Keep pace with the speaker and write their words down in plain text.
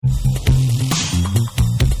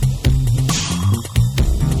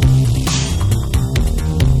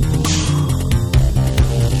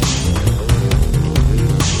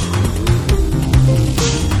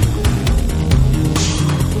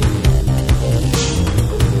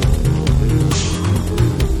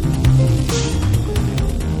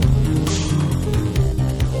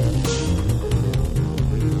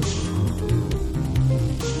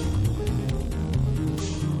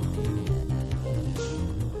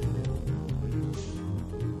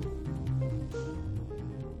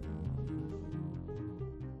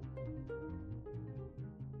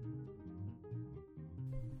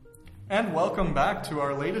And welcome back to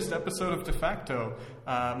our latest episode of De Facto.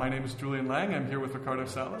 My name is Julian Lang. I'm here with Ricardo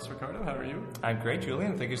Salas. Ricardo, how are you? I'm great,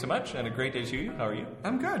 Julian. Thank you so much. And a great day to you. How are you?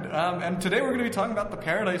 I'm good. And today we're going to be talking about the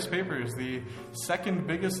Paradise Papers, the second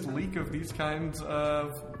biggest leak of these kinds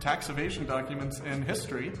of tax evasion documents in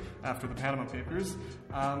history after the Panama Papers.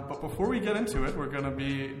 But before we get into it, we're going to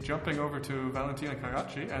be jumping over to Valentina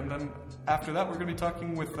Carracci. And then after that, we're going to be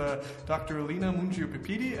talking with Dr. Alina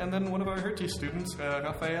Mungiu-Pipidi and then one of our Hertie students,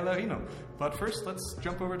 Rafaela Rino. But first, let's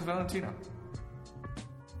jump over to Valentina.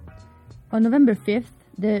 On November 5th,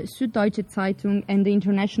 the Süddeutsche Zeitung and the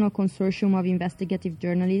International Consortium of Investigative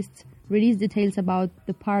Journalists released details about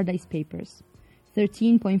the Paradise Papers,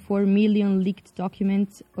 13.4 million leaked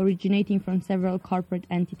documents originating from several corporate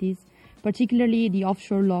entities, particularly the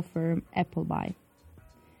offshore law firm Appleby.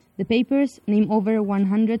 The papers name over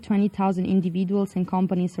 120,000 individuals and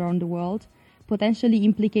companies around the world, potentially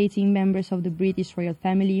implicating members of the British royal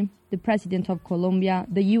family, the President of Colombia,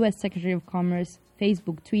 the US Secretary of Commerce,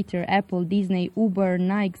 Facebook, Twitter, Apple, Disney, Uber,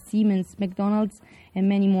 Nike, Siemens, McDonald's, and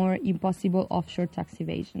many more in possible offshore tax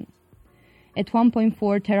evasion. At 1.4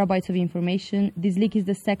 terabytes of information, this leak is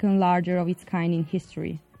the second larger of its kind in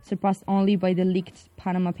history, surpassed only by the leaked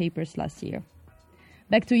Panama Papers last year.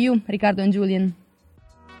 Back to you, Ricardo and Julian.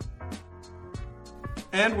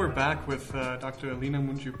 And we're back with Dr. Alina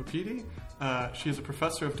Mungiu-Pipidi. She is a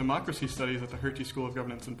professor of democracy studies at the Hertie School of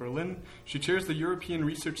Governance in Berlin. She chairs the European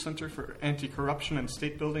Research Center for Anti-Corruption and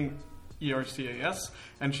State Building, ERCAS,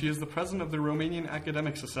 and she is the president of the Romanian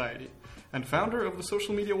Academic Society and founder of the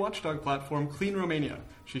social media watchdog platform Clean Romania.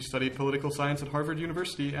 She studied political science at Harvard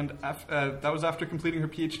University, and that was after completing her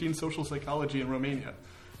PhD in social psychology in Romania.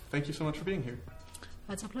 Thank you so much for being here.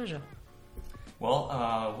 It's a pleasure.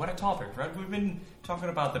 Well, what a topic, right? We've been talking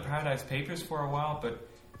about the Paradise Papers for a while, but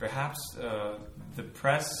perhaps the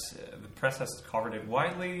press has covered it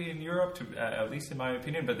widely in Europe, at least in my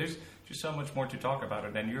opinion, but there's just so much more to talk about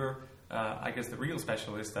it. And you're, I guess, the real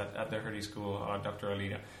specialist at the Hertie School, Dr.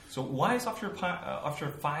 Alina. So why is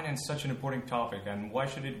offshore finance such an important topic, and why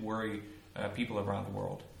should it worry people around the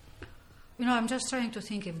world? You know, I'm just trying to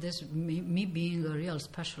think if this, me being a real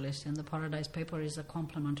specialist in the Paradise Paper is a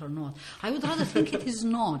compliment or not. I would rather think it is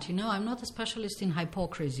not. You know, I'm not a specialist in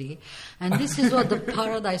hypocrisy. And this is what the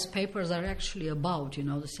Paradise Papers are actually about, you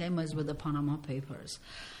know, the same as with the Panama Papers.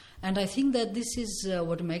 And I think that this is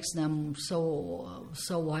what makes them so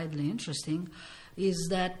widely interesting, is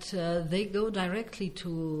that they go directly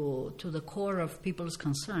to the core of people's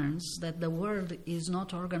concerns, that the world is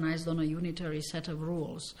not organized on a unitary set of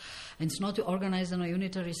rules. And it's not organized on a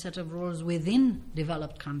unitary set of rules within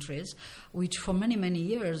developed countries, which for many, many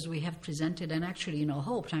years we have presented and actually, you know,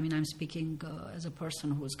 hoped. I mean, I'm speaking as a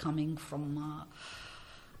person who is coming from a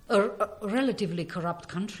relatively corrupt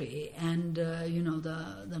country, and you know,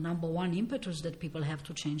 the number one impetus that people have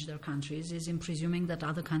to change their countries is in presuming that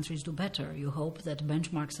other countries do better. You hope that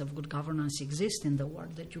benchmarks of good governance exist in the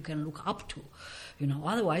world that you can look up to. You know,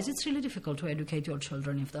 otherwise it's really difficult to educate your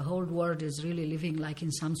children if the whole world is really living like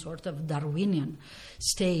in some sort of Darwinian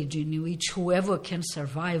stage in which whoever can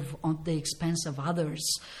survive on the expense of others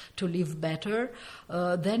to live better,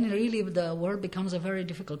 then really the world becomes a very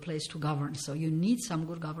difficult place to govern. So you need some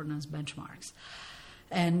good governance benchmarks.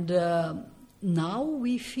 And now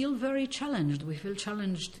we feel very challenged. We feel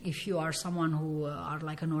challenged if you are someone who are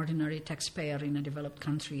like an ordinary taxpayer in a developed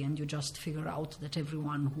country and you just figure out that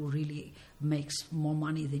everyone who really makes more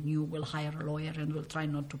money than you will hire a lawyer and will try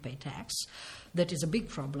not to pay tax. That is a big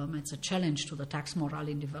problem. It's a challenge to the tax morale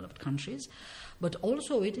in developed countries. But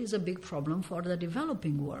also it is a big problem for the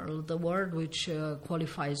developing world, the world which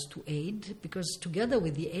qualifies to aid, because together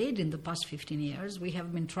with the aid in the past 15 years, we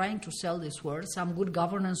have been trying to sell this world some good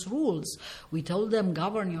governance rules. We told them,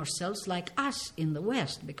 govern yourselves like us in the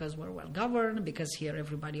West, because we're well governed, because here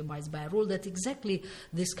everybody abides by a rule. That's exactly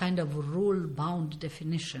this kind of rule-bound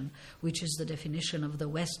definition, which is the definition of the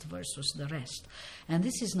West versus the rest. And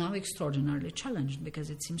this is now extraordinarily challenged because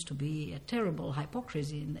it seems to be a terrible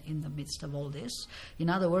hypocrisy in the midst of all this. In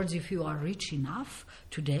other words, if you are rich enough,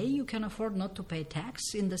 today you can afford not to pay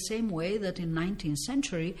tax in the same way that in 19th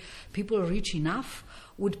century, people rich enough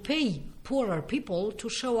would pay poorer people to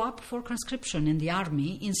show up for conscription in the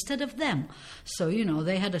army instead of them. So, you know,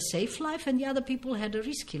 they had a safe life and the other people had a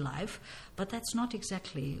risky life. But that's not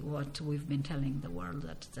exactly what we've been telling the world,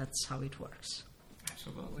 that's how it works.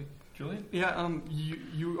 Absolutely. Julian? Yeah,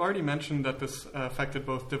 you already mentioned that this affected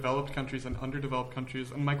both developed countries and underdeveloped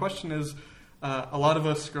countries. And my question is, a lot of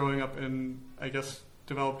us growing up in, I guess,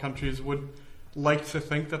 developed countries would like to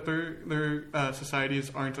think that their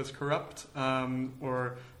societies aren't as corrupt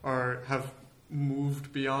or have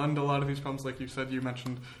moved beyond a lot of these problems? Like you said, you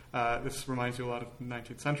mentioned this reminds you a lot of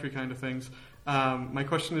 19th century kind of things. My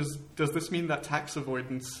question is, does this mean that tax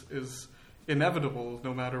avoidance is inevitable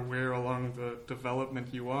no matter where along the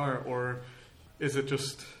development you are, or is it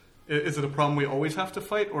a problem we always have to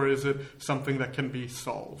fight, or is it something that can be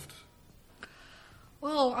solved?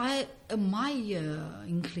 Well, my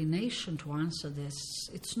inclination to answer this,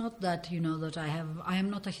 it's not that, that I am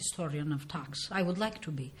not a historian of tax. I would like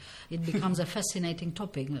to be. It becomes a fascinating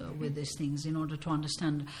topic with these things in order to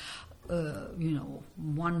understand,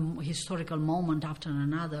 one historical moment after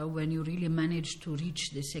another when you really manage to reach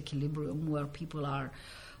this equilibrium where people are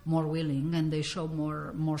more willing and they show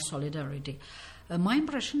more solidarity. My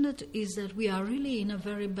impression is that we are really in a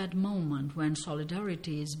very bad moment when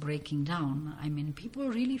solidarity is breaking down. I mean, people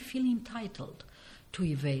really feel entitled to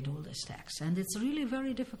evade all this tax, and it's really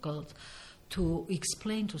very difficult to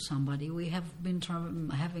explain to somebody. We have been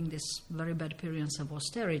having this very bad periods of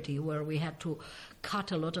austerity where we had to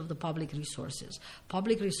cut a lot of the public resources.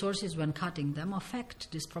 Public resources, when cutting them,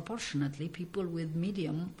 affect disproportionately people with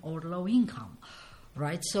medium or low income,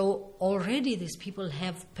 right? So already these people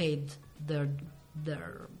have paid their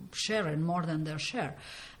share and more than their share.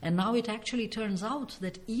 And now it actually turns out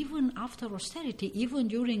that even after austerity, even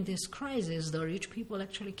during this crisis, the rich people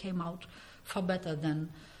actually came out far better than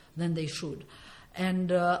they should.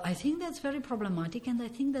 And I think that's very problematic, and I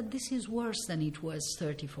think that this is worse than it was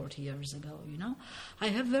 30, 40 years ago, I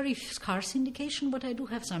have very scarce indication, but I do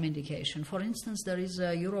have some indication. For instance, there is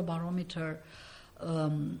a Eurobarometer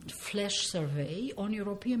flash survey on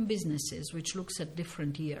European businesses, which looks at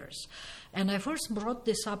different years. And I first brought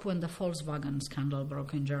this up when the Volkswagen scandal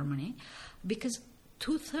broke in Germany, because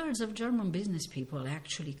 2/3 of German business people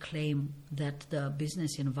actually claim that the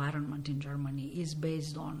business environment in Germany is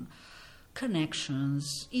based on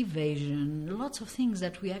connections, evasion, lots of things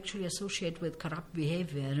that we actually associate with corrupt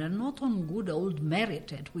behavior, and not on good old merit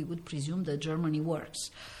that we would presume that Germany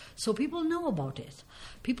works. So people know about it.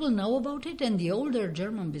 People know about it, and the older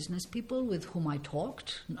German business people with whom I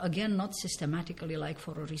talked, again, not systematically like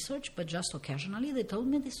for a research, but just occasionally, they told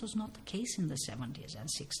me this was not the case in the 70s and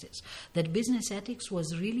 60s, that business ethics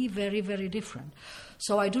was really very, very different.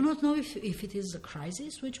 So I do not know if it is the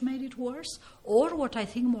crisis which made it worse, or what I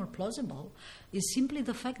think more plausible is simply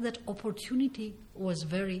the fact that opportunity was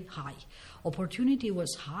very high. Opportunity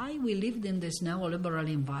was high. We lived in this neoliberal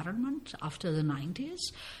environment after the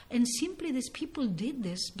 90s, and simply these people did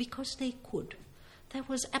this because they could. There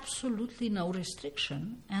was absolutely no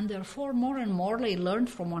restriction, and therefore more and more they learned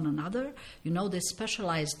from one another. The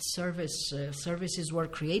specialized services were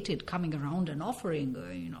created, coming around and offering,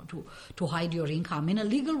 to hide your income in a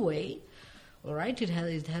legal way. All right, it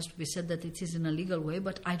has to be said that it is in a legal way,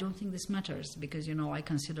 but I don't think this matters because, I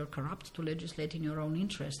consider corrupt to legislate in your own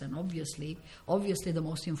interest, and obviously the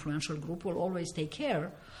most influential group will always take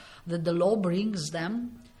care that the law brings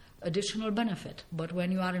them additional benefit. But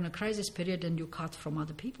when you are in a crisis period and you cut from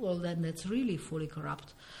other people, then that's really fully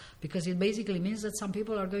corrupt, because it basically means that some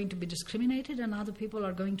people are going to be discriminated and other people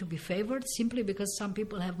are going to be favored simply because some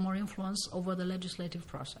people have more influence over the legislative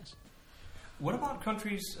process. What about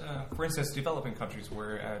countries, for instance, developing countries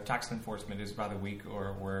where tax enforcement is rather weak,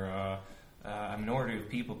 or where a minority of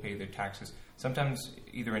people pay their taxes? Sometimes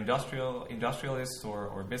either industrialists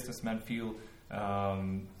or businessmen feel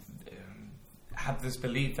have this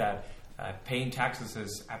belief that paying taxes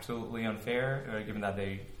is absolutely unfair, given that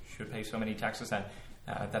they should pay so many taxes, and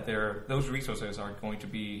that those resources are going to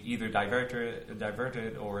be either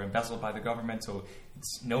diverted or embezzled by the government, so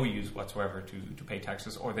it's no use whatsoever to pay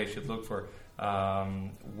taxes, or they should look for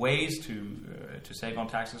ways to save on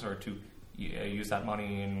taxes or to use that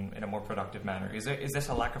money in a more productive manner. Is this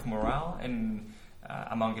a lack of morale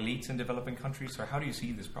among elites in developing countries, or how do you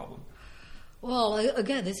see this problem? Well,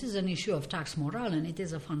 again, this is an issue of tax morale, and it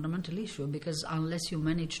is a fundamental issue because unless you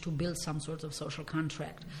manage to build some sort of social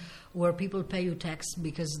contract where people pay you tax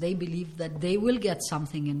because they believe that they will get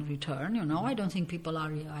something in return, I don't think people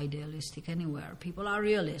are idealistic anywhere. People are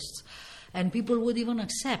realists. And people would even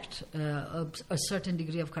accept a certain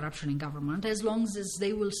degree of corruption in government as long as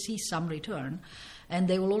they will see some return. And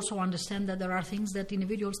they will also understand that there are things that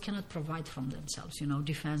individuals cannot provide from themselves,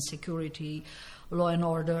 defense, security, law and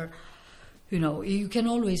order. You can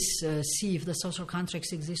always see if the social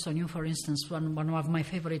contracts exist on you. For instance, one of my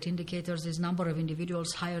favorite indicators is number of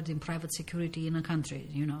individuals hired in private security in a country.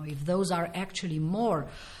 If those are actually more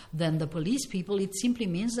than the police people, it simply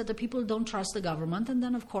means that the people don't trust the government, and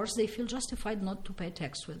then, of course, they feel justified not to pay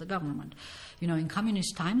tax with the government. In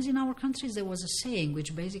communist times in our countries, there was a saying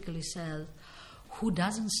which basically said, who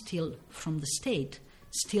doesn't steal from the state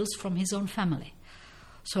steals from his own family.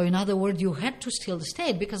 So in other words, you had to steal the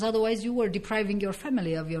state because otherwise you were depriving your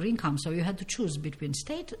family of your income. So you had to choose between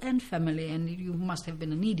state and family, and you must have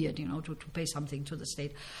been an idiot, to pay something to the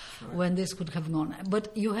state when this could have gone.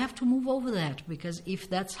 But you have to move over that, because if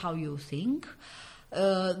that's how you think,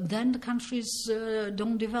 then the countries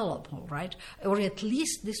don't develop, all right? Or at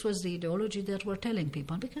least this was the ideology that we're telling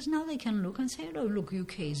people, because now they can look and say, oh, look,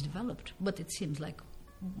 UK is developed. But it seems like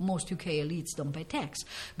most UK elites don't pay tax.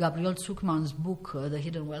 Gabriel Zuckman's book, The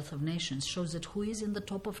Hidden Wealth of Nations, shows that who is in the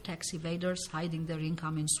top of tax evaders hiding their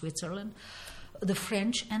income in Switzerland? The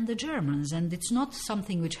French and the Germans. And it's not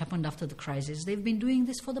something which happened after the crisis. They've been doing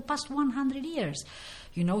this for the past 100 years.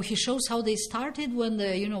 He shows how they started when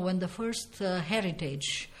the first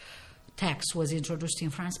heritage tax was introduced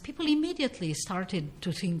in France. People immediately started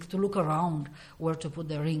to look around where to put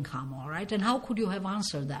their income, all right? And how could you have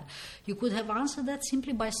answered that? You could have answered that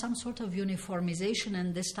simply by some sort of uniformization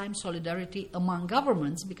and this time solidarity among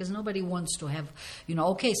governments, because nobody wants to have,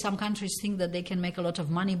 some countries think that they can make a lot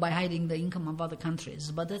of money by hiding the income of other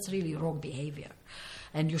countries, but that's really wrong behavior.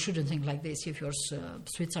 And you shouldn't think like this if you're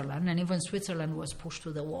Switzerland, and even Switzerland was pushed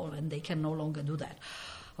to the wall and they can no longer do that.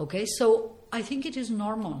 Okay, so I think it is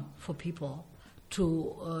normal for people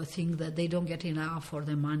to think that they don't get enough for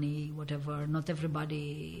their money, whatever. Not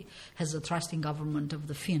everybody has a trust in government of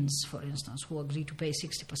the Finns, for instance, who agree to pay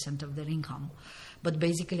 60% of their income. But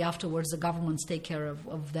basically afterwards the governments take care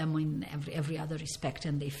of them in every other respect,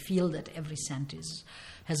 and they feel that every cent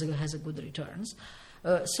has a good returns.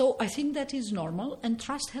 So I think that is normal, and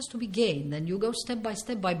trust has to be gained. And you go step by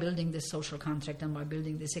step by building this social contract and by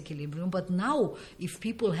building this equilibrium. But now, if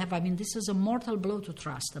people have, this is a mortal blow to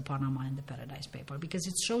trust, the Panama and the Paradise Paper, because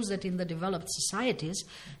it shows that in the developed societies,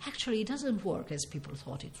 actually it doesn't work as people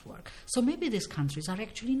thought it would work. So maybe these countries are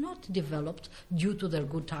actually not developed due to their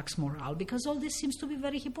good tax morale, because all this seems to be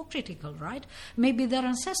very hypocritical, right? Maybe their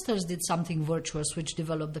ancestors did something virtuous which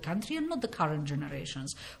developed the country, and not the current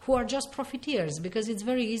generations, who are just profiteers, because it's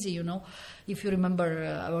very easy, if you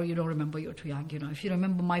remember, or you don't remember, you're too young, if you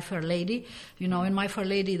remember My Fair Lady, in My Fair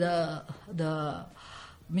Lady, the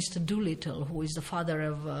Mr. Doolittle, who is the father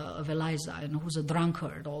of Eliza, and who's a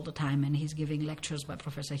drunkard all the time, and he's giving lectures by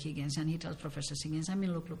Professor Higgins, and he tells Professor Higgins,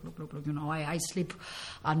 look, I sleep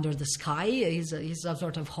under the sky, he's a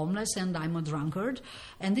sort of homeless, and I'm a drunkard,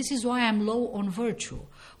 and this is why I'm low on virtue.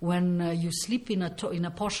 When you sleep in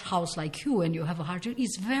a posh house like you, and you have a hard job,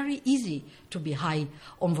 it's very easy to be high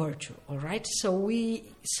on virtue, all right? So we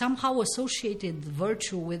somehow associated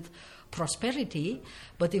virtue with prosperity,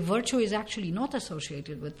 but if virtue is actually not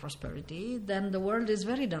associated with prosperity, then the world is a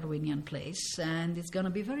very Darwinian place, and it's going to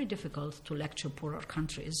be very difficult to lecture poorer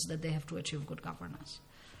countries that they have to achieve good governance.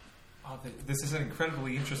 This is an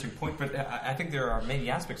incredibly interesting point, but I think there are many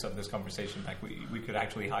aspects of this conversation that we could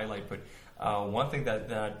actually highlight. But one thing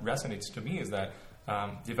that resonates to me is that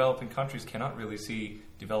developing countries cannot really see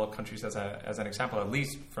developed countries as an example, at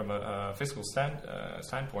least from a fiscal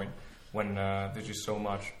standpoint, when there's just so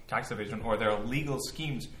much tax evasion, or there are legal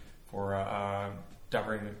schemes for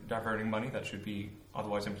diverting money that should be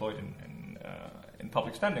otherwise employed in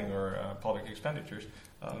public spending or public expenditures.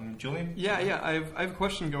 Julian? Yeah. I have a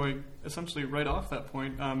question going essentially right off that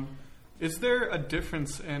point. Is there a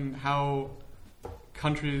difference in how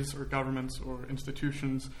countries or governments or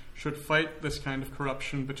institutions should fight this kind of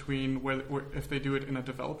corruption between if they do it in a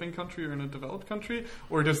developing country or in a developed country,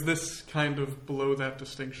 or does this kind of blow that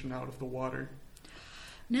distinction out of the water?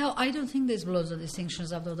 No, I don't think this blows the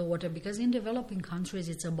distinctions out of the water, because in developing countries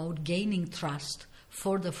it's about gaining trust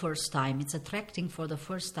for the first time. It's attracting for the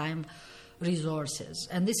first time resources.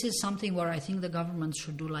 And this is something where I think the government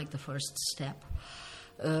should do like the first step.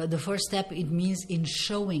 The first step, it means in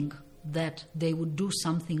showing that they would do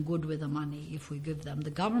something good with the money if we give them. The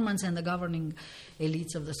governments and the governing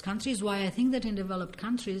elites of this country is why I think that in developed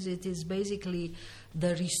countries it is basically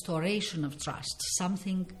the restoration of trust.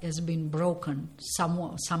 Something has been broken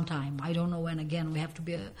sometime. I don't know when. Again, we have to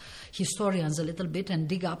be historians a little bit and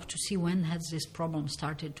dig up to see when has this problem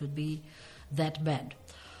started to be that bad.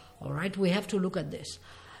 All right, we have to look at this.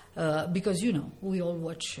 Because, we all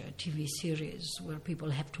watch TV series where people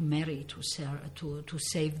have to marry to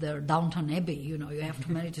save their Downton Abbey. You have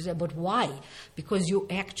to marry to save. But why? Because you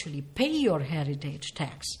actually pay your heritage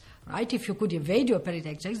tax, right? If you could evade your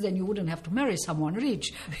heritage tax, then you wouldn't have to marry someone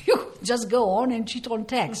rich. You could just go on and cheat on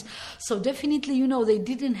tax. So definitely, they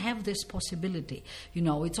didn't have this possibility.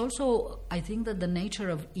 It's also, I think that the nature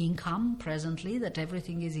of income presently, that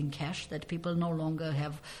everything is in cash, that people no longer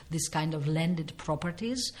have this kind of landed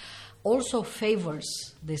properties, also favors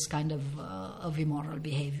this kind of immoral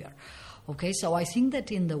behavior. Okay, so I think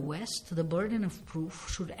that in the West, the burden of proof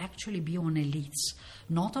should actually be on elites,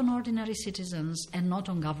 not on ordinary citizens and not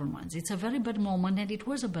on governments. It's a very bad moment, and it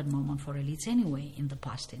was a bad moment for elites anyway in the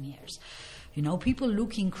past 10 years. You know, people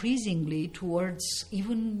look increasingly towards,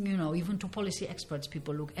 even to policy experts,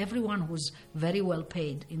 people look. Everyone who's very well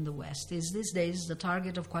paid in the West is these days the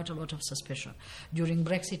target of quite a lot of suspicion. During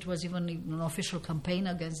Brexit was even an official campaign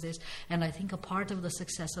against this, and I think a part of the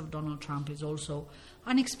success of Donald Trump is also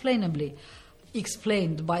unexplainably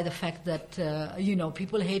explained by the fact that,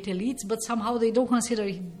 people hate elites, but somehow they don't consider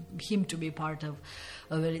him to be part of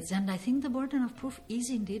elites. And I think the burden of proof is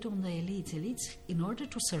indeed on the elites. Elites, in order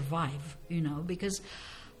to survive, because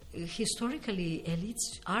historically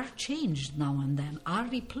elites are changed now and then, are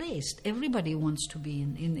replaced. Everybody wants to be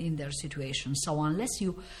in their situation. So unless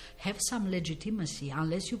you have some legitimacy,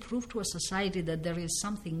 unless you prove to a society that there is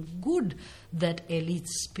something good that elites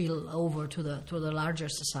spill over to the larger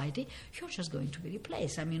society, you're just going to be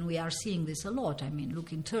replaced. I mean, we are seeing this a lot. I mean,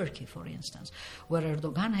 look in Turkey, for instance, where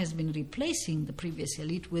Erdogan has been replacing the previous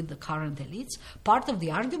elite with the current elites, part of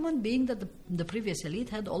the argument being that the previous elite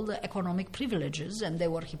had all the economic privileges and they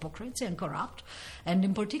were hypocrites and corrupt. And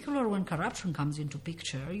in particular, when corruption comes into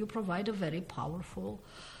picture, you provide a very powerful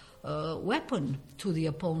weapon to the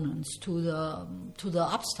opponents, to the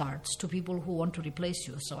upstarts, to people who want to replace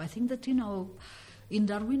you. So I think that, in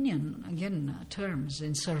Darwinian, again, terms,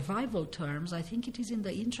 in survival terms, I think it is in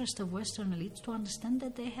the interest of Western elites to understand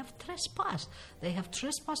that they have trespassed. They have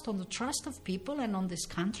trespassed on the trust of people and on these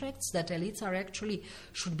contracts that elites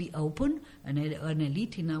should be open. An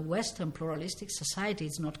elite in a Western pluralistic society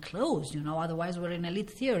is not closed, otherwise we're in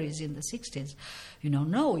elite theories in the 60s.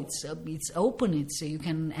 No, it's open. You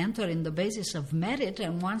can enter in the basis of merit,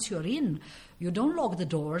 and once you're in, you don't lock the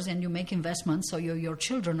doors and you make investments, so your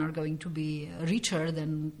children are going to be richer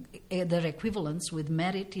than their equivalents with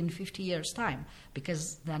merit in 50 years' time,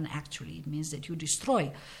 because then actually it means that you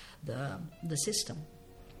destroy the system.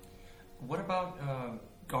 What about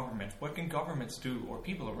government? What can governments do, or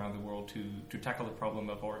people around the world, to tackle the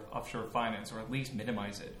problem of offshore finance, or at least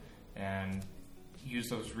minimize it and use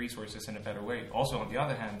those resources in a better way? Also, on the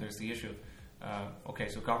other hand, there's the issue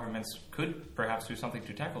of, so governments could perhaps do something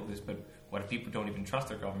to tackle this, but what if people don't even trust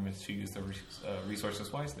their governments to use their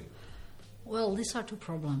resources wisely? Well, these are two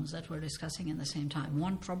problems that we're discussing at the same time.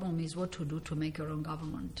 One problem is what to do to make your own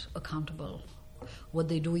government accountable, what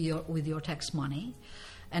they do with your tax money.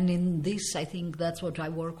 And in this, I think that's what I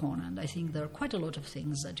work on, and I think there are quite a lot of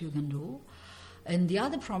things that you can do. And the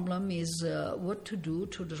other problem is what to do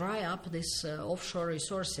to dry up these offshore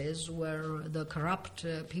resources where the corrupt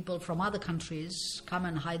people from other countries come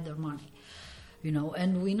and hide their money.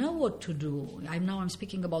 And we know what to do. I'm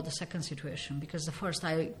speaking about the second situation, because the first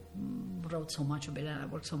I wrote so much of it and I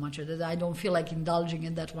worked so much of it, I don't feel like indulging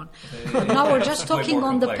in that one. But now we're just talking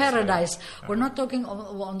on the paradise. We're not talking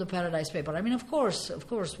on the paradise paper. I mean, of course,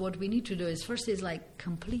 what we need to do is first is like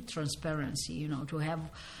complete transparency,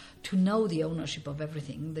 to know the ownership of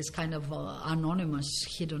everything. This kind of anonymous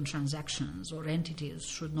hidden transactions or entities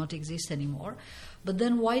should not exist anymore. But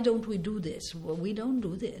then why don't we do this? Well, we don't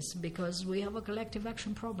do this because we have a collective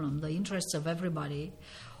action problem. The interests of everybody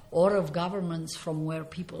or of governments from where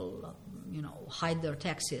people, hide their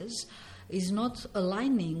taxes is not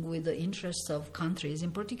aligning with the interests of countries,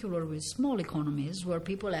 in particular with small economies where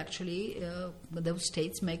people actually, those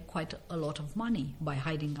states make quite a lot of money by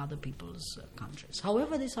hiding other people's countries.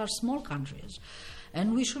 However, these are small countries,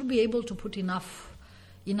 and we should be able to put enough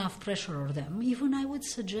pressure on them. Even I would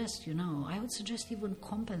suggest even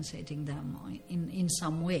compensating them in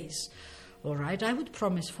some ways. All right, I would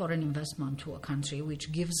promise foreign investment to a country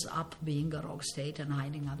which gives up being a rogue state and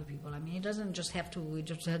hiding other people. I mean, it doesn't just have to. We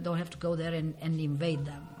just don't have to go there and invade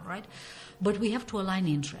them. All right, but we have to align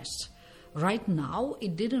interests. Right now,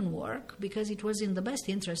 it didn't work because it was in the best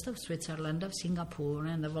interest of Switzerland, of Singapore,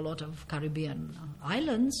 and of a lot of Caribbean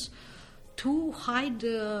islands to hide,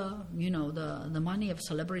 the money of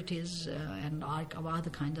celebrities and other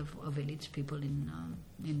kind of elite people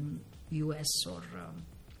in U.S.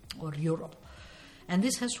 or Europe. And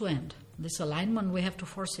this has to end. This alignment, we have to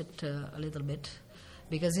force it a little bit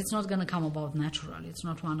because it's not going to come about naturally. It's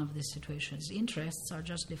not one of these situations. Interests are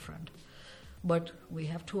just different. But we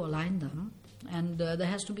have to align them. And there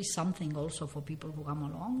has to be something also for people who come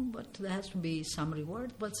along, but there has to be some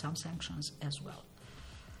reward, but some sanctions as well.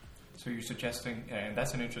 So you're suggesting, and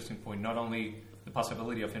that's an interesting point, not only the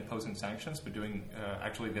possibility of imposing sanctions, but doing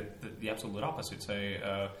actually the absolute opposite, say,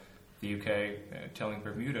 the UK telling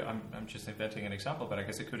Bermuda, I'm just inventing an example, but I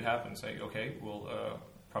guess it could happen, say, okay, we'll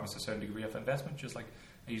promise a certain degree of investment, just like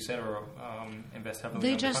you said, or invest heavily They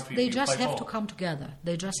in the just country. they You just play have to ball. come together.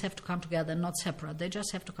 They just have to come together, not separate. They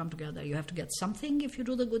just have to come together. You have to get something if you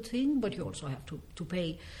do the good thing, but you also have to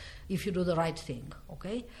pay if you do the right thing.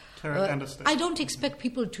 Okay. Carrot and a stick. I don't expect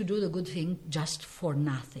people to do the good thing just for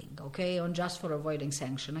nothing. Okay, or just for avoiding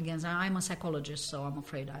sanction. Again, I'm a psychologist, so I'm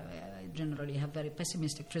afraid I generally have very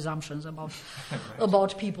pessimistic presumptions about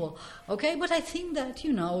about people. Okay, but I think that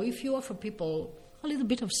if you offer people a little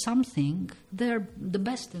bit of something, the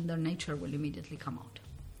best in their nature will immediately come out.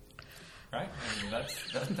 Right,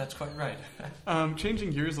 and that's quite right.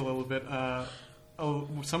 Changing gears a little bit,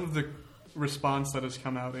 some of the response that has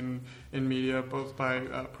come out in media, both by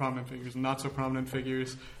prominent figures and not so prominent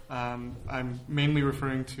figures. I'm mainly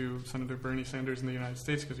referring to Senator Bernie Sanders in the United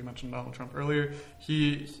States because you mentioned Donald Trump earlier.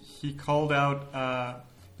 He called out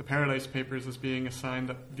the Paradise Papers as being a sign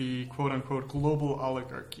that the quote-unquote global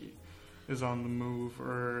oligarchy is on the move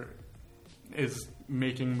or is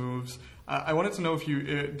making moves. I wanted to know if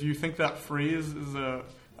do you think that phrase is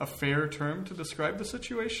a fair term to describe the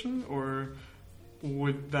situation, or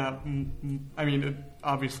would that? I mean, it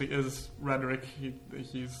obviously is rhetoric.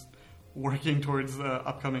 He's working towards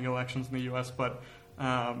upcoming elections in the U.S., but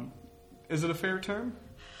is it a fair term?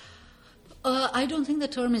 I don't think the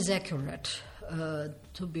term is accurate,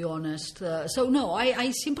 to be honest. So no,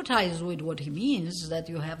 I sympathize with what he means, that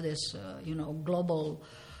you have this, global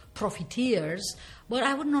profiteers, but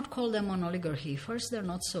I would not call them an oligarchy. First, they're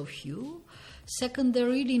not so few. Second, they're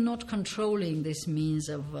really not controlling this means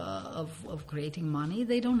of creating money.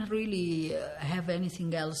 They don't really have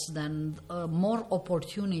anything else than more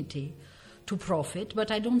opportunity to profit,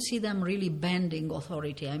 but I don't see them really bending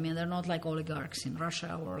authority. I mean, they're not like oligarchs in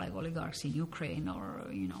Russia or like oligarchs in Ukraine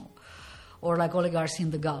or like oligarchs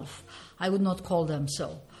in the Gulf. I would not call them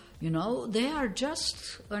so. They are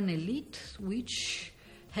just an elite which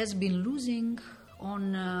has been losing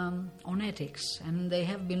on ethics, and they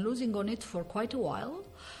have been losing on it for quite a while.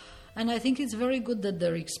 And I think it's very good that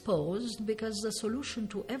they're exposed, because the solution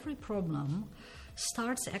to every problem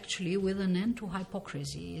starts actually with an end to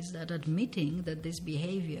hypocrisy, is that admitting that this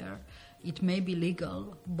behavior, it may be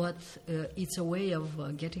legal, but it's a way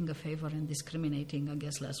of getting a favor and discriminating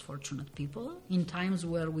against less fortunate people. In times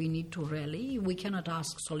where we need to rally, we cannot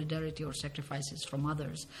ask solidarity or sacrifices from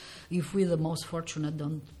others if we, the most fortunate,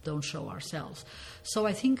 don't show ourselves. So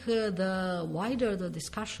I think the wider the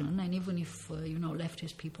discussion, and even if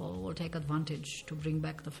leftist people will take advantage to bring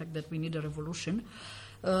back the fact that we need a revolution,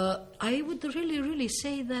 I would really, really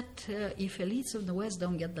say that if elites of the West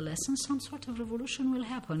don't get the lesson, some sort of revolution will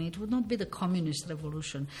happen. It would not be the communist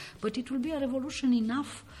revolution, but it will be a revolution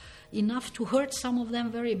enough to hurt some of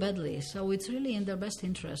them very badly. So it's really in their best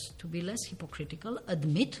interest to be less hypocritical,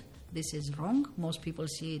 admit this is wrong. Most people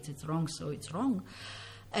see it's wrong, so it's wrong,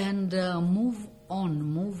 and move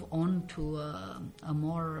on to a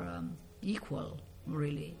more equal,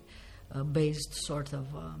 really, based sort of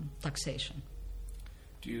taxation.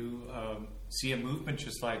 Do you see a movement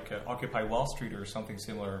just like Occupy Wall Street or something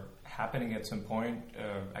similar happening at some point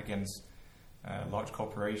against large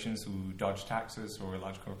corporations who dodge taxes, or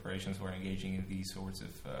large corporations who are engaging in these sorts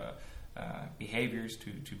of behaviors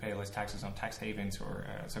to pay less taxes on tax havens or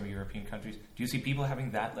some European countries? Do you see people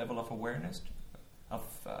having that level of awareness, of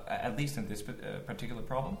at least in this particular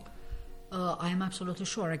problem? I'm absolutely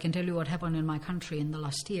sure. I can tell you what happened in my country in the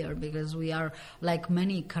last year, because we are, like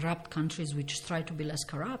many corrupt countries which try to be less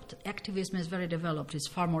corrupt, activism is very developed. It's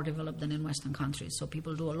far more developed than in Western countries, so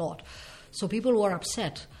people do a lot. So people were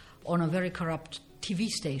upset on a very corrupt TV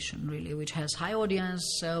station, really, which has high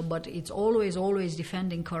audience, but it's always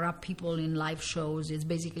defending corrupt people in live shows. It's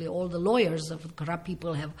basically all the lawyers of corrupt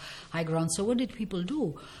people have high ground. So what did people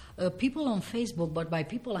do? People on Facebook, but by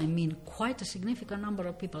people I mean quite a significant number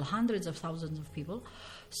of people, hundreds of thousands of people,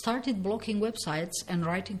 started blocking websites and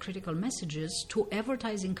writing critical messages to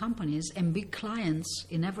advertising companies and big clients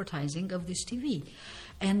in advertising of this TV.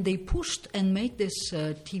 And they pushed and made this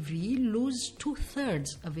TV lose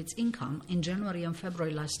 2/3 of its income in January and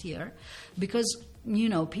February last year, because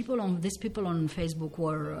people on Facebook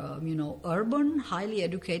were urban, highly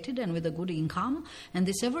educated, and with a good income, and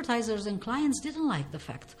these advertisers and clients didn't like the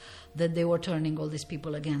fact that they were turning all these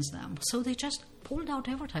people against them. So they just pulled out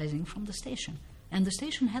advertising from the station. And the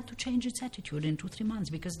station had to change its attitude in 2-3 months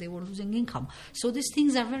because they were losing income. So these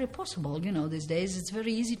things are very possible. These days it's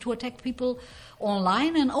very easy to attack people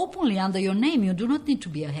online and openly under your name. You do not need to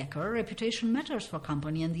be a hacker. Reputation matters for a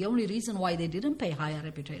company. And the only reason why they didn't pay higher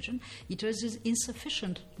reputation, it was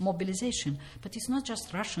insufficient mobilization. But it's not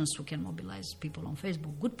just Russians who can mobilize people on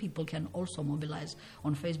Facebook. Good people can also mobilize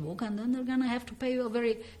on Facebook, and then they're going to have to pay a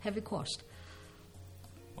very heavy cost.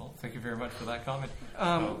 Well, thank you very much for that comment.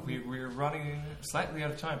 We're running slightly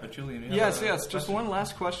out of time, but Julian, you yes. have Just one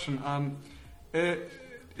last question.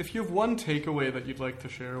 If you have one takeaway that you'd like to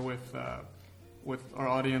share with our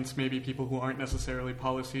audience, maybe people who aren't necessarily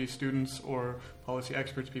policy students or policy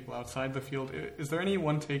experts, people outside the field, is there any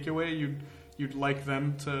one takeaway you'd like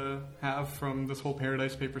them to have from this whole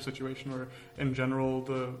Paradise Paper situation, or in general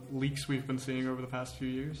the leaks we've been seeing over the past few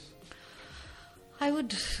years? I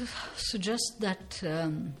would suggest that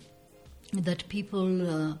that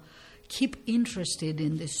people keep interested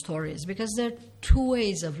in these stories, because there are two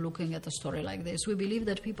ways of looking at a story like this. We believe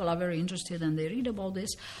that people are very interested and they read about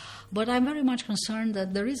this, but I'm very much concerned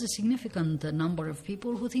that there is a significant number of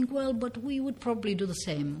people who think, well, but we would probably do the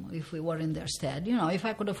same if we were in their stead. You know, if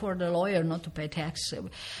I could afford a lawyer not to pay tax.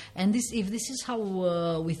 And if this is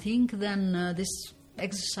how we think, then this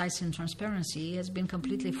exercise in transparency has been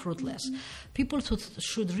completely fruitless. People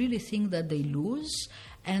should really think that they lose,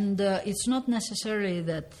 and it's not necessarily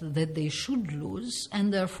that they should lose,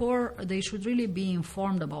 and therefore they should really be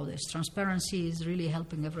informed about this. Transparency is really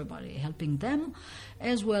helping everybody, helping them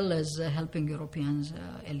as well as helping Europeans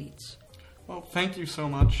elites. Well, thank you so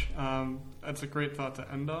much. That's a great thought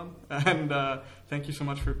to end on. And thank you so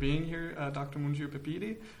much for being here, Dr.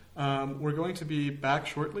 Mungiu-Pipidi. We're going to be back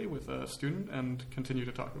shortly with a student and continue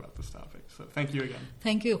to talk about this topic. So thank you again.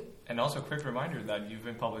 Thank you. And also a quick reminder that you've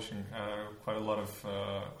been publishing quite a lot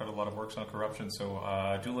of works on corruption.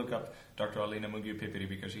 So do look up Dr. Alina Mungiu-Pipidi,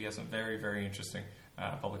 because she has some very, very interesting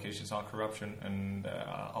publications on corruption and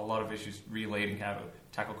a lot of issues relating how to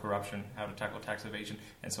tackle corruption, how to tackle tax evasion,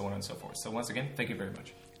 and so on and so forth. So once again, thank you very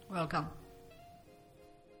much. Welcome.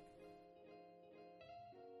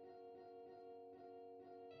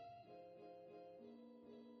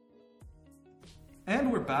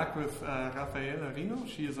 And we're back with Rafaela Rino.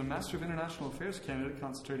 She is a Master of International Affairs candidate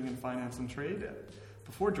concentrating in finance and trade.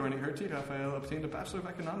 Before joining HERTI, Rafaela obtained a Bachelor of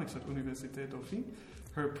Economics at Université Dauphine.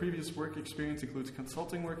 Her previous work experience includes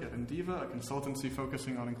consulting work at Endiva, a consultancy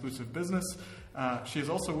focusing on inclusive business. She has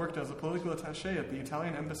also worked as a political attaché at the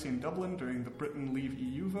Italian Embassy in Dublin during the Britain Leave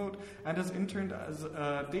EU vote, and has interned as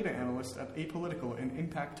a data analyst at Apolitical, an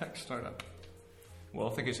impact tech startup. Well,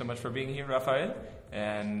 thank you so much for being here, Rafael.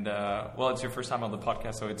 And, it's your first time on the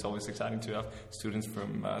podcast, so it's always exciting to have students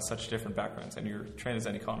from such different backgrounds. And you're trained as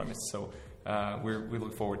an economist, so we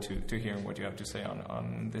look forward to hearing what you have to say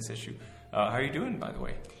on this issue. How are you doing, by the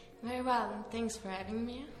way? Very well. Thanks for having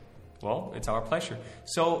me. Well, it's our pleasure.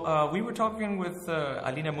 So we were talking with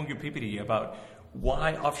Alina Mungiu-Pipidi about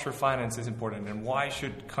why offshore finance is important and why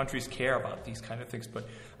should countries care about these kind of things. But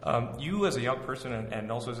you as a young person and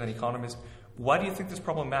also as an economist, why do you think this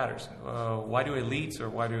problem matters? Why do elites or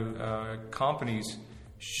why do companies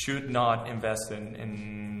should not invest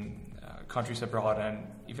in countries abroad and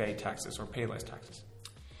evade taxes or pay less taxes?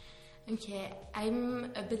 Okay,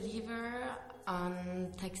 I'm a believer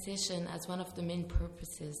on taxation as one of the main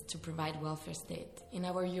purposes to provide welfare state. In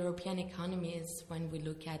our European economies, when we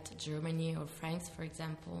look at Germany or France, for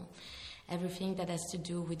example, everything that has to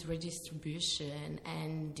do with redistribution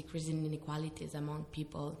and decreasing inequalities among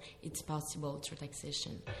people, it's possible through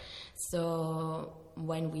taxation. So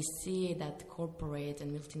when we see that corporate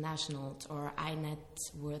and multinationals or high net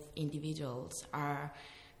worth individuals are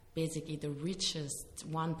basically the richest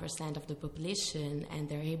 1% of the population, and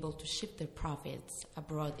they're able to shift their profits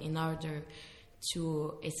abroad in order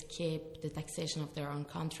to escape the taxation of their own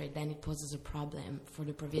country, then it poses a problem for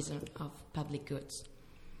the provision of public goods.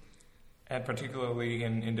 And particularly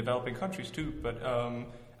in developing countries too. But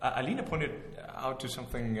Alina pointed out to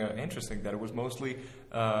something interesting, that it was mostly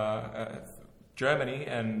Germany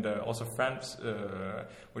and also France,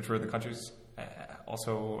 which were the countries,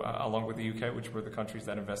 also along with the UK, which were the countries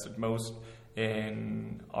that invested most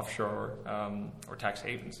in offshore or tax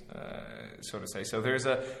havens, so to say. So there's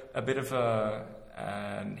a bit of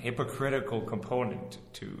an hypocritical component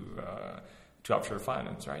to offshore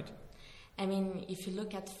finance, right? I mean, if you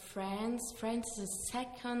look at France is the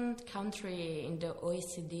second country in the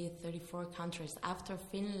OECD 34 countries after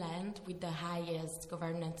Finland with the highest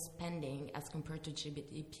government spending as compared to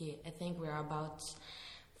GDP. I think we're about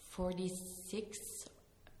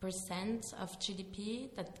 46% of GDP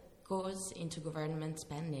that goes into government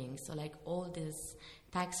spending. So like all this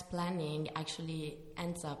tax planning actually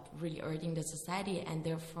ends up really hurting the society, and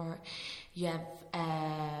therefore you have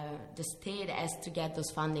the state has to get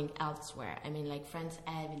those funding elsewhere. I mean, like France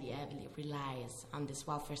heavily relies on this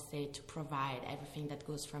welfare state to provide everything that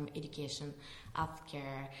goes from education,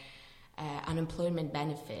 healthcare, unemployment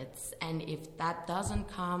benefits, and if that doesn't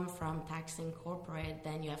come from taxing corporate,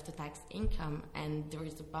 then you have to tax income, and there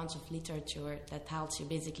is a bunch of literature that tells you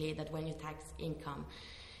basically that when you tax income,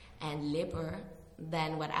 and labor,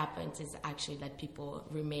 then what happens is actually that people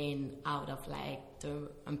remain out of like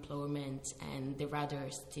the employment and they rather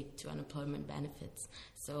stick to unemployment benefits.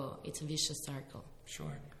 So it's a vicious circle.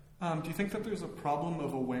 Sure. Do you think that there's a problem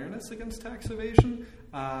of awareness against tax evasion?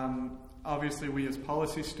 Obviously, we as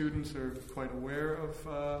policy students are quite aware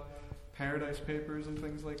of Paradise Papers and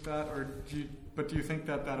things like that. But do you think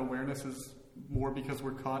that that awareness is more because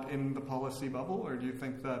we're caught in the policy bubble, or do you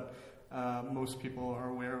think that most people are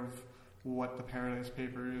aware of what the Paradise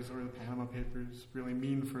Papers or the Panama Papers really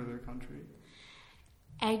mean for their country?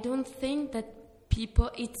 I don't think that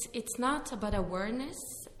people, it's not about awareness,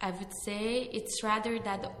 I would say. It's rather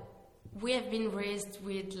that we have been raised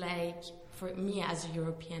with, like, for me as a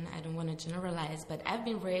European, I don't want to generalize, but I've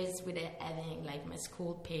been raised with having like my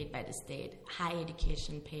school paid by the state, high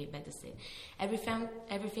education paid by the state.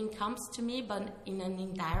 Everything comes to me, but in an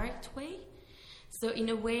indirect way. So in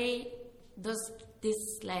a way, this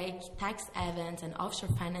like tax havens and offshore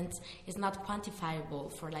finance is not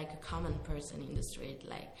quantifiable for like a common person in the street.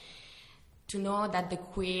 Like, to know that the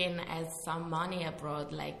Queen has some money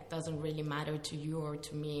abroad, like, doesn't really matter to you or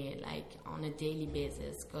to me, like, on a daily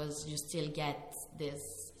basis, because you still get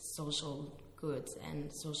this social goods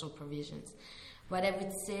and social provisions. What I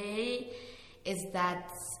would say is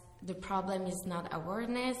that the problem is not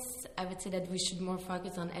awareness. I would say that we should more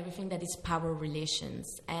focus on everything that is power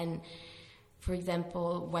relations. And, for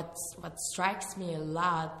example, what strikes me a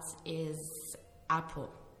lot is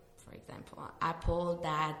Apple. For example, Apple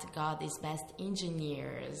that got its best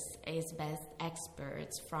engineers, its best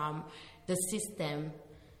experts from the system,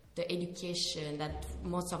 the education that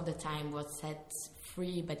most of the time was set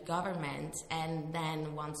free by government, and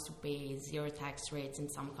then wants to pay zero tax rates in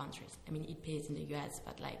some countries. I mean, it pays in the US,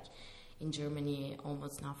 but like in Germany,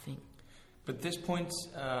 almost nothing. But this points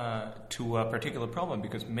to a particular problem,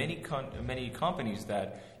 because many companies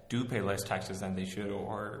that do pay less taxes than they should,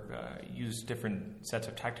 or use different sets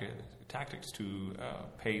of tactics to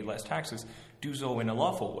pay less taxes, do so in a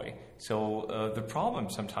lawful way. So the problem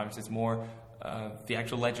sometimes is more the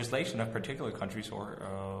actual legislation of particular countries, or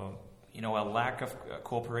a lack of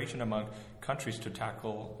cooperation among countries to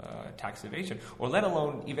tackle tax evasion, or let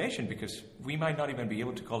alone evasion, because we might not even be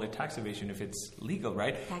able to call it tax evasion if it's legal,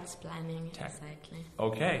 right? Tax planning, exactly.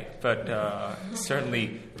 Okay, but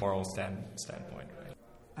certainly moral standpoint.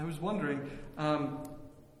 I was wondering,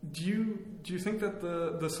 do you think that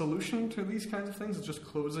the solution to these kinds of things is just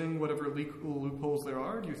closing whatever legal loopholes there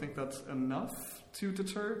are? Do you think that's enough to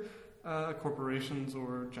deter corporations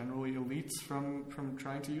or generally elites from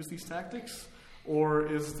trying to use these tactics? Or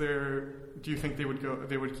do you think they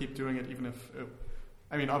would keep doing it even if,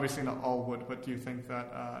 I mean, obviously not all would, but do you think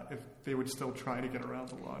that if they would still try to get around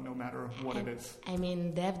the law no matter what it is? I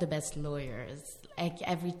mean, they have the best lawyers. Like,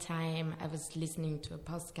 every time I was listening to a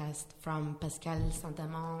podcast from Pascal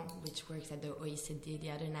Saint-Amand, which works at the OECD,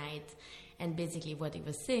 the other night, and basically what he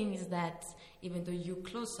was saying is that even though you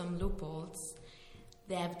close some loopholes,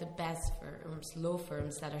 they have the best firms, law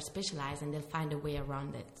firms that are specialized, and they'll find a way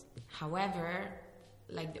around it. However,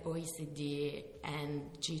 like the OECD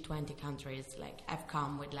and G20 countries, like, have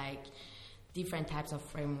come with like different types of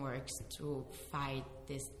frameworks to fight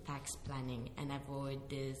this tax planning and avoid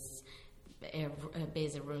this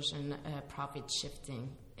base erosion, profit shifting,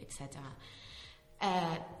 etc.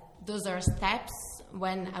 Those are steps.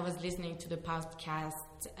 When I was listening to the podcast,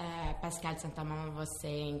 Pascal Saint-Amand was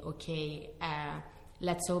saying, okay,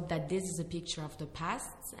 let's hope that this is a picture of the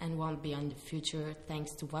past and won't be on the future,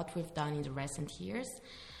 thanks to what we've done in the recent years.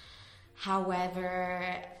 However,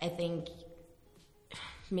 I think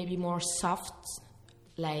maybe more soft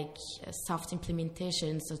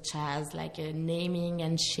implementation, such as like a naming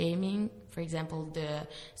and shaming. For example, the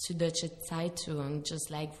Süddeutsche Zeitung just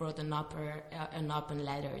like wrote an open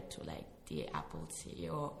letter to like the Apple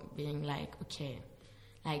CEO, being like, okay,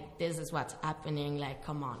 like, this is what's happening, like,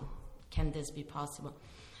 come on, can this be possible?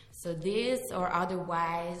 So this, or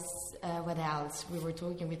otherwise, what else? We were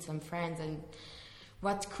talking with some friends, and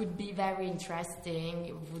what could be very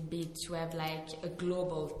interesting would be to have like a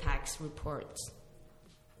global tax report.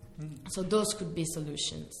 So those could be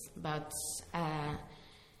solutions, but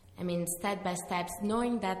I mean, step by step,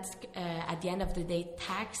 knowing that at the end of the day,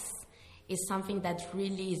 tax is something that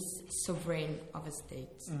really is sovereign of a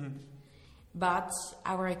state. Mm-hmm. But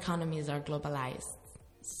our economies are globalized.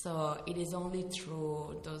 So it is only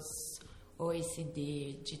through those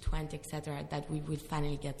OECD, G20, etc., that we will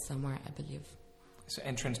finally get somewhere, I believe. So,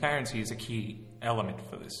 and transparency is a key element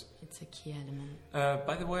for this. It's a key element.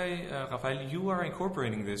 By the way, Rafael, you are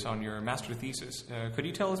incorporating this on your master thesis. Could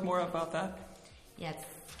you tell us more about that? Yes.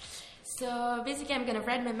 So basically, I'm going to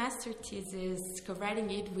write my master thesis,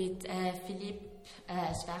 co-writing it with Philippe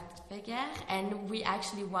Schwarzenegger, and we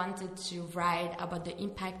actually wanted to write about the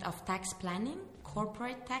impact of tax planning,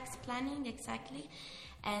 corporate tax planning exactly,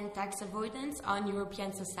 and tax avoidance on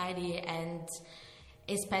European society, and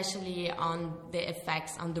especially on the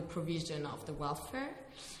effects on the provision of the welfare.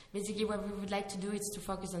 Basically, what we would like to do is to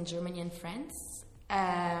focus on Germany and France.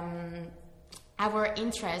 Our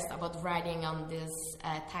interest about writing on this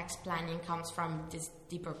tax planning comes from this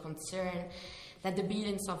deeper concern that the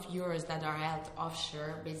billions of euros that are held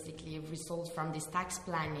offshore basically result from this tax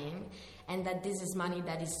planning, and that this is money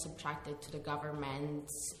that is subtracted to the government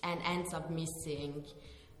and ends up missing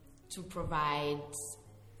to provide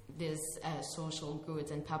these social goods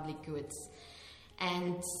and public goods.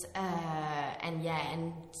 And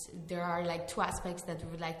there are like two aspects that we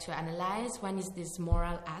would like to analyze. One is this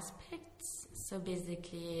moral aspect. So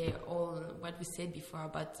basically, all what we said before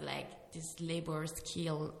about like this labor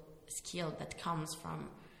skill that comes from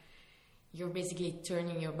you're basically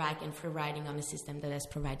turning your back and free riding on a system that has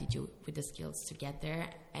provided you with the skills to get there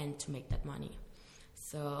and to make that money.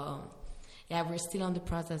 So yeah, we're still on the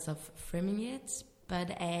process of framing it,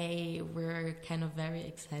 but we're kind of very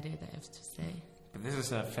excited, I have to say. This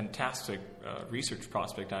is a fantastic research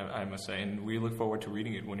prospect, I must say, and we look forward to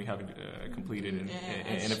reading it when you have it completed in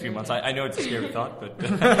a few months. I know it's a scary thought, but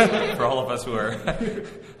for all of us who are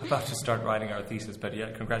about to start writing our thesis, but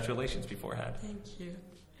yeah, congratulations beforehand. Thank you.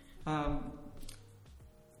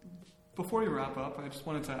 Before we wrap up, I just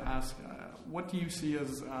wanted to ask, what do you see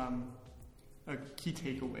as a key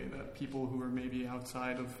takeaway that people who are maybe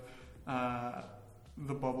outside of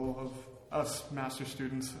the bubble of us master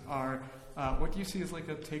students are, what do you see as like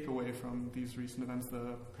a takeaway from these recent events,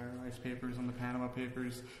 the Paradise Papers and the Panama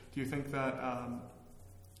Papers? Do you think that,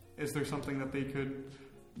 is there something that they could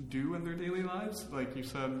do in their daily lives? Like you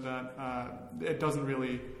said that it doesn't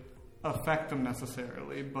really affect them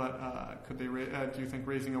necessarily, but could they, do you think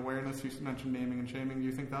raising awareness, you mentioned naming and shaming, do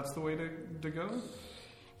you think that's the way to go?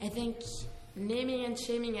 I think naming and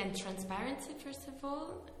shaming and transparency, first of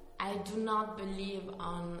all. I do not believe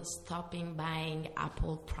on stopping buying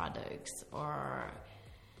Apple products, or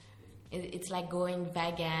it's like going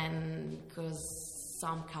vegan because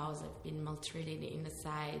some cows have been maltreated in the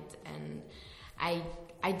side, and I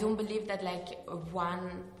don't believe that like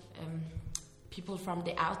people from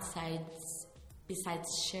the outside,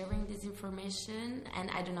 besides sharing this information,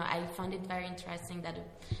 and I don't know, I found it very interesting that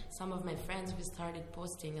some of my friends we started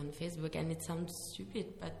posting on Facebook, and it sounds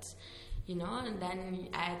stupid, but you know, and then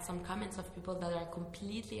I had some comments of people that are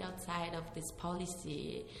completely outside of this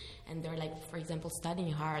policy, and they're like, for example,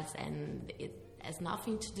 studying hard, and it has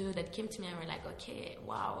nothing to do, that came to me and were like, okay,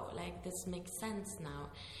 wow, like this makes sense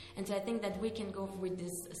now. And so I think that we can go with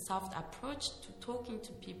this soft approach to talking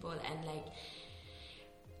to people, and like,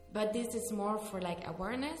 but this is more for like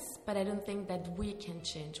awareness, but I don't think that we can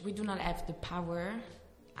change. We do not have the power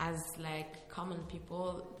as like common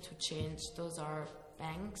people to change. Those are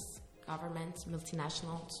banks, governments,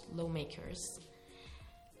 multinationals, lawmakers.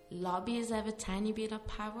 Lobbies have a tiny bit of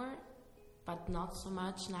power, but not so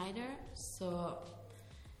much neither. So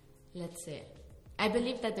let's say, I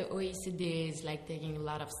believe that the OECD is like taking a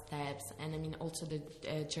lot of steps, and I mean also the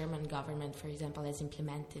German government, for example, has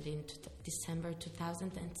implemented in December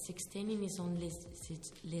 2016 in its own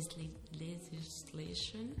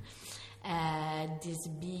legislation these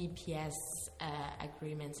BEPS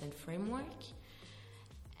agreements and framework.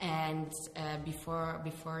 And before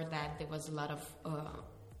that, there was a lot of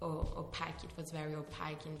opaque. It was very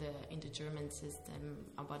opaque in the German system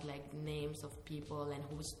about like names of people and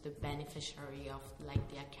who's the beneficiary of like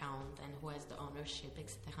the account and who has the ownership,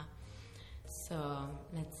 etc. So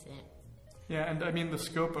let's see. Yeah, and I mean the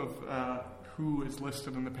scope of who is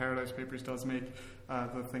listed in the Paradise Papers does make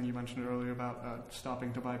the thing you mentioned earlier about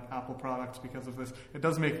stopping to buy Apple products because of this. It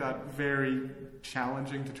does make that very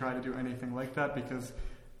challenging to try to do anything like that, because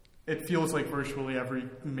it feels like virtually every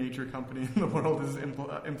major company in the world is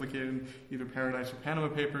implicated in either Paradise or Panama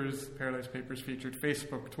Papers. Paradise Papers featured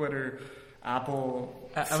Facebook, Twitter,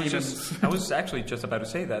 Apple, Siemens. I was actually just about to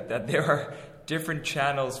say that there are different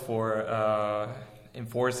channels for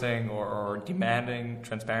enforcing or demanding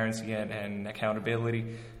transparency and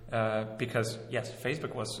accountability. Because, yes,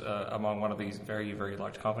 Facebook was among one of these very, very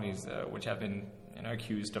large companies which have been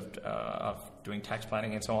accused of doing tax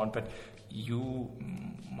planning and so on, but you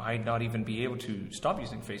might not even be able to stop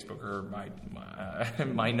using Facebook, or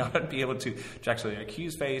might not be able to actually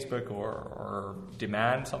accuse Facebook or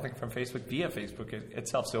demand something from Facebook via Facebook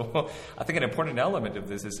itself. So I think an important element of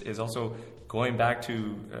this is also going back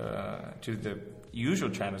to the usual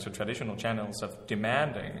channels or traditional channels of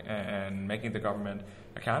demanding and making the government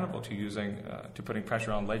accountable to using to putting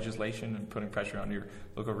pressure on legislation and putting pressure on your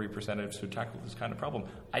local representatives to tackle this kind of problem.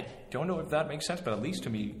 I don't know if that makes sense, but at least to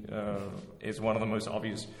me is one of the most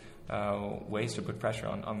obvious ways to put pressure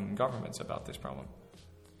on governments about this problem.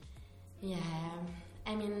 Yeah,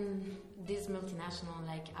 I mean, these multinational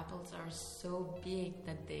like Apples are so big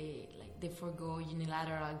that they forgo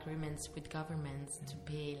unilateral agreements with governments to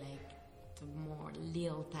pay like the more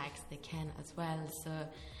little tax they can as well. So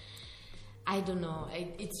I don't know.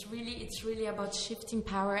 It's really about shifting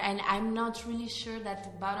power, and I'm not really sure that the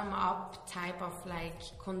bottom-up type of like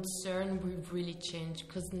concern will really change,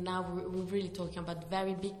 because now we're really talking about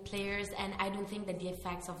very big players, and I don't think that the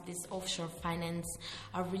effects of this offshore finance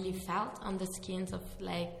are really felt on the skins of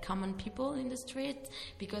like common people in the street,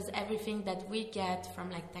 because everything that we get from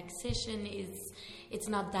like taxation it's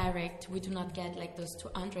not direct. We do not get like those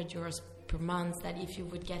 200 euros per month that if you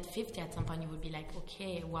would get 50 at some point you would be like,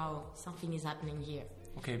 okay, wow, something is happening here.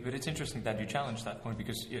 Okay, but it's interesting that you challenge that point,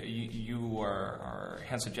 because you are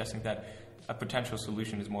hence suggesting that a potential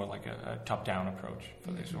solution is more like a top-down approach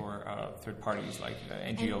for this, or third parties like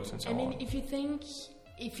NGOs and so on. I mean, if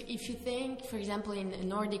you think, for example, in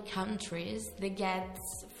Nordic countries, they get,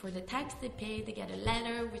 for the tax they pay, they get a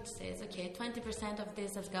letter which says, okay, 20% of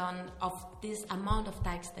this has gone, of this amount of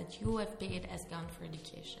tax that you have paid has gone for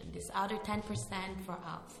education. This other 10% for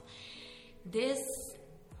health. This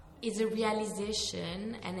is a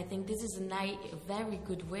realization, and I think this is a very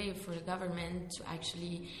good way for the government to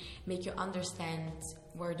actually make you understand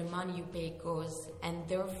where the money you pay goes, and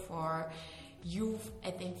therefore you,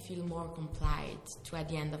 I think, feel more compliant to, at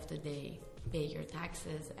the end of the day, pay your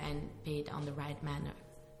taxes and pay it on the right manner.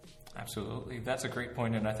 Absolutely. That's a great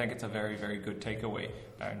point, and I think it's a very, very good takeaway,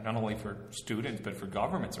 not only for students, but for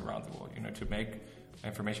governments around the world, to make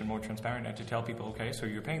information more transparent and to tell people, okay, so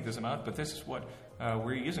you're paying this amount, but this is what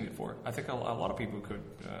we're using it for. I think a lot of people could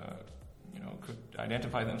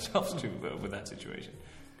identify themselves too with that situation.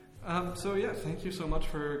 Thank you so much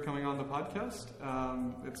for coming on the podcast.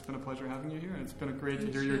 It's been a pleasure having you here, and it's been great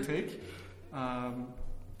to hear your take.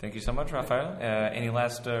 Thank you so much, Raphael. Any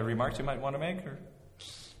last remarks you might want to make? Or?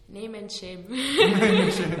 Name and shame.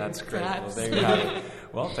 That's great. Well, there you have it.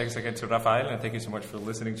 Well, thanks again to Raphael, and thank you so much for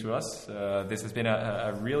listening to us. This has been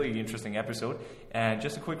a really interesting episode. And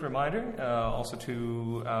just a quick reminder, also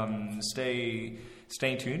to stay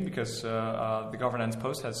tuned, because the Governance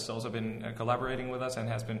Post has also been collaborating with us and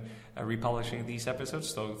has been republishing these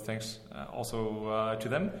episodes. So thanks also to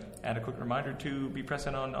them. And a quick reminder to be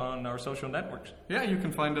present on our social networks. Yeah, you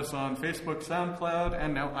can find us on Facebook, SoundCloud,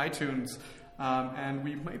 and now iTunes. And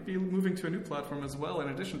we might be moving to a new platform as well, in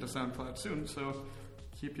addition to SoundCloud soon, so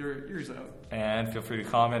keep your ears out. And feel free to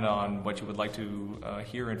comment on what you would like to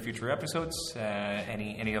hear in future episodes,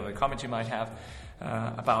 any other comments you might have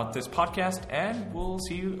about this podcast, and we'll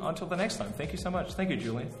see you until the next time. Thank you so much. Thank you,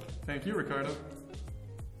 Julian. Thank you, Ricardo.